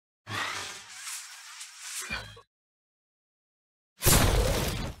All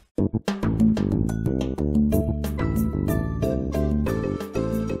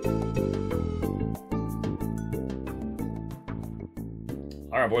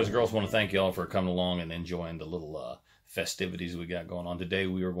right, boys and girls, I want to thank you all for coming along and enjoying the little festivities we got going on. Today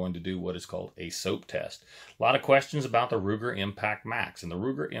we are going to do what is called a soap test. A lot of questions about the Ruger Impact Maxx. And the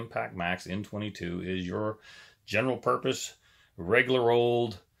Ruger Impact Maxx N22 is your general purpose, regular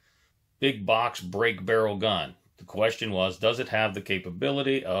old, big box break barrel gun. The question was, does it have the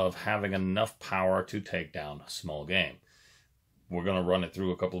capability of having enough power to take down small game? We're going to run it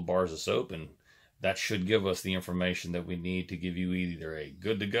through a couple of bars of soap, and that should give us the information that we need to give you either a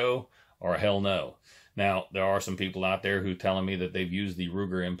good to go or a hell no. Now, there are some people out there who telling me that they've used the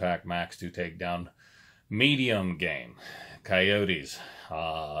Ruger Impact Maxx to take down medium game, coyotes,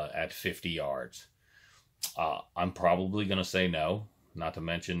 at 50 yards. I'm probably going to say no, not to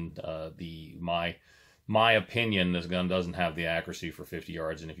mention my opinion, this gun doesn't have the accuracy for 50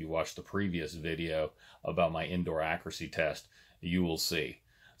 yards, and if you watch the previous video about my indoor accuracy test, you will see.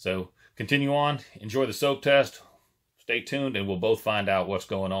 So, continue on, enjoy the soap test, stay tuned, and we'll both find out what's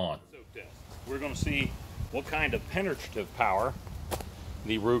going on. Soap test. We're going to see what kind of penetrative power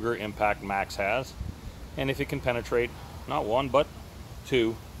the Ruger Impact Maxx has, and if it can penetrate not one, but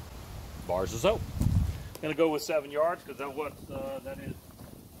 2 bars of soap. I'm going to go with 7 yards, because that's what that is.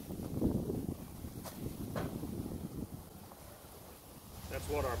 That's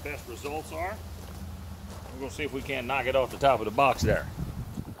what our best results are. We're going to see if we can't knock it off the top of the box there.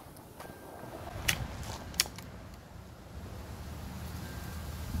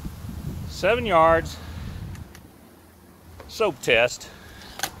 Seven yards, soap test,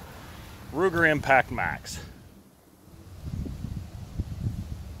 Ruger Impact Maxx.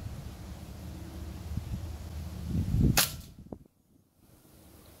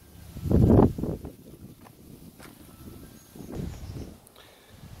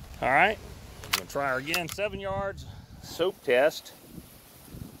 All right, we're gonna try her again. 7 yards, soap test,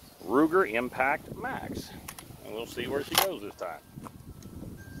 Ruger Impact Maxx. And we'll see where she goes this time.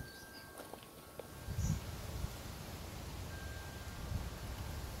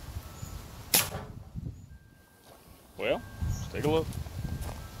 Well, let's take a look.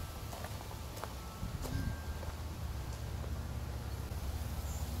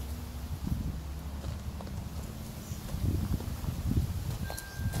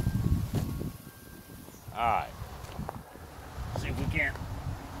 All right. See if we can't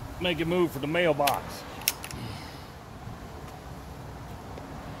make it move for the mailbox.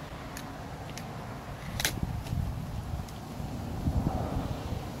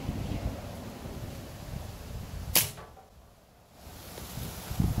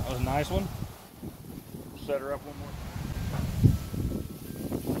 That was a nice one. Set her up one more time.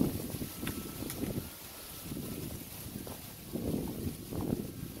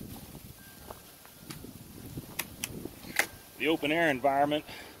 The open air environment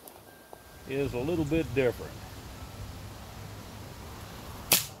is a little bit different.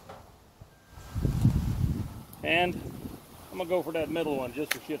 And I'm gonna go for that middle one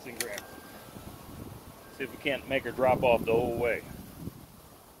just for shits and grins. See if we can't make her drop off the whole way.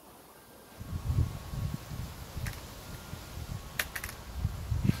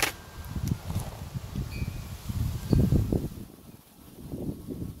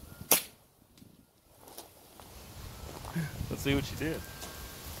 Let's see what she did.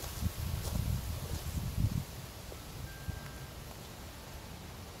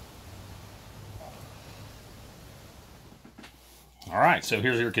 All right, so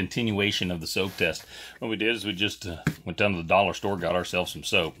here's your continuation of the soap test. What we did is we just went down to the dollar store, got ourselves some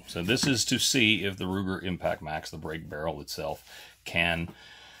soap. So this is to see if the Ruger Impact Maxx, the break barrel itself, can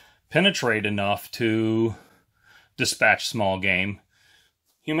penetrate enough to dispatch small game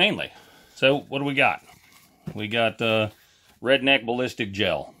humanely. So what do we got? We got Redneck Ballistic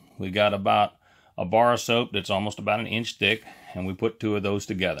Gel. We got about a bar of soap that's almost about an inch thick, and we put 2 of those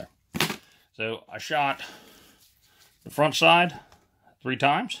together. So I shot the front side 3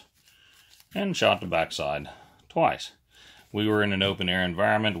 times and shot the back side twice. We were in an open air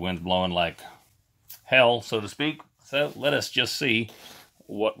environment, wind blowing like hell, so to speak. So let us just see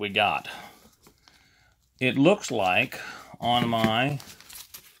what we got. It looks like on my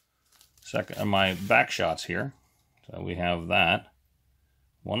back shots here, so we have that.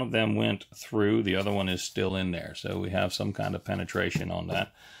 One of them went through, the other one is still in there. So we have some kind of penetration on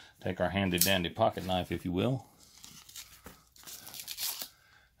that. Take our handy dandy pocket knife, if you will,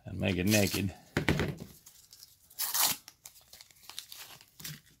 and make it naked.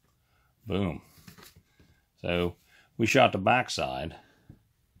 Boom. So we shot the back side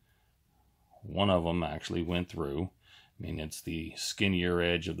one of them actually went through. I mean, it's the skinnier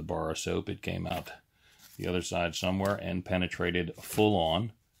edge of the bar of soap. It came out the other side somewhere and penetrated full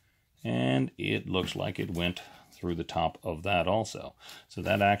on. And it looks like it went through the top of that also. So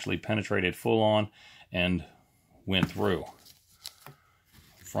that actually penetrated full on and went through.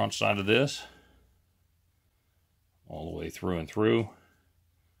 Front side of this, all the way through and through.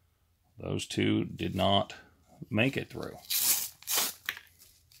 Those two did not make it through.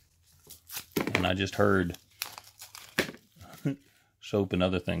 And I just heard soap and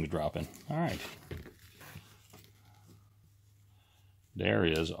other things dropping. All right. There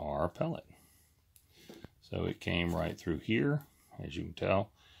is our pellet. So it came right through here, as you can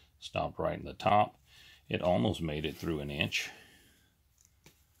tell. Stopped right in the top. It almost made it through an inch.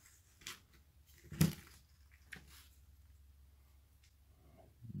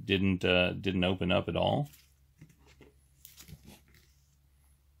 Didn't open up at all.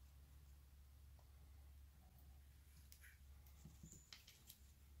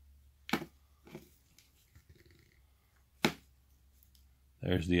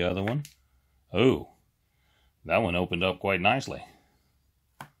 There's the other one. Oh, that one opened up quite nicely.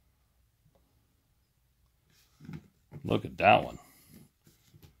 Look at that one.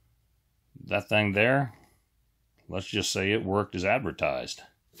 That thing there, let's just say it worked as advertised.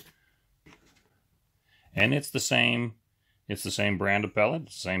 And it's the same brand of pellet,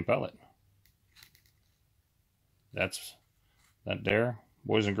 it's the same pellet. That there,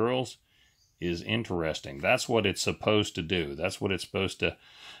 boys and girls, is interesting. That's what it's supposed to do. That's what it's supposed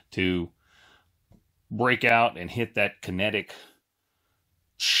to break out and hit that kinetic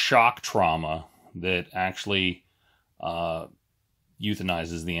shock trauma that actually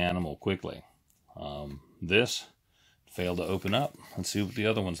euthanizes the animal quickly. This failed to open up. Let's see what the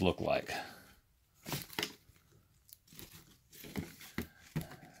other ones look like.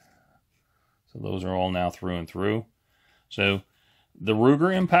 So those are all now through and through. So the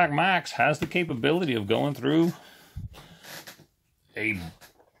Ruger Impact Maxx has the capability of going through a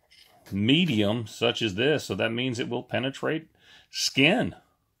medium such as this. So that means it will penetrate skin.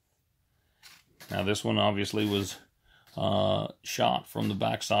 Now this one obviously was shot from the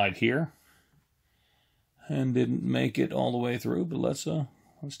backside here and didn't make it all the way through, but let's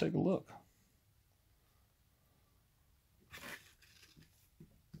take a look.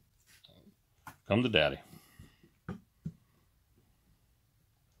 Come to Daddy.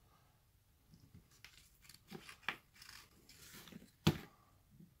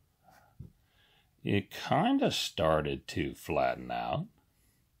 It kind of started to flatten out.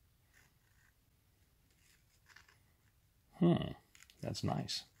 That's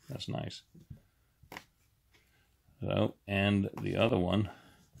nice. That's nice. So, and the other one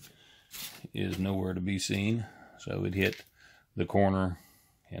is nowhere to be seen. So it hit the corner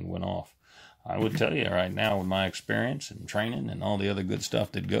and went off. I would tell you right now, with my experience and training and all the other good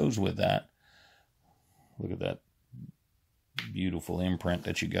stuff that goes with that, look at that beautiful imprint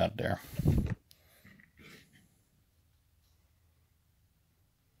that you got there.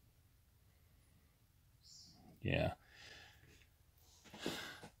 Yeah.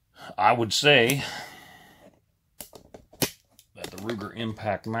 I would say that the Ruger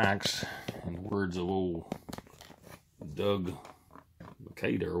Impact Maxx, in the words of old Doug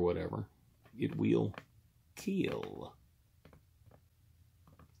Baracuda or whatever, it will kill.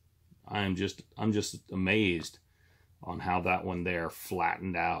 I'm just amazed on how that one there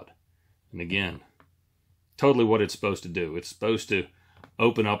flattened out. And again, totally what it's supposed to do. It's supposed to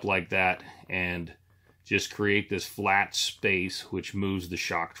open up like that and just create this flat space which moves the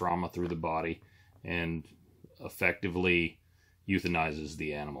shock trauma through the body and effectively euthanizes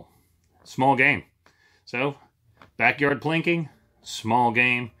the animal. Small game. So, backyard plinking, small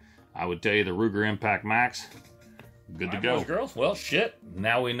game. I would tell you the Ruger Impact Maxx, good to go. Boys, girls, well, shit.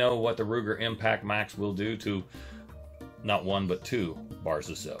 Now we know what the Ruger Impact Maxx will do to not one but two bars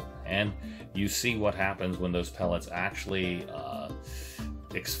of soap. And you see what happens when those pellets actually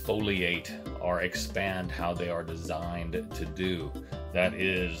exfoliate or expand how they are designed to do. That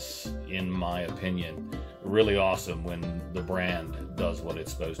is, in my opinion, really awesome when the brand does what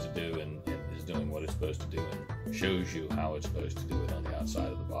it's supposed to do and is doing what it's supposed to do and shows you how it's supposed to do it on the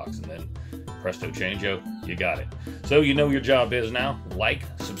outside of the box, and then presto changeo, you got it. So you know your job is now. Like,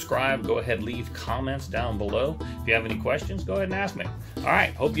 subscribe, go ahead, leave comments down below. If you have any questions, go ahead and ask me. All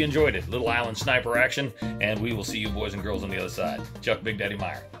right, hope you enjoyed it. Little Island sniper action, and we will see you boys and girls on the other side. Chuck Big Daddy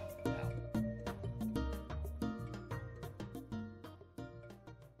Meyer.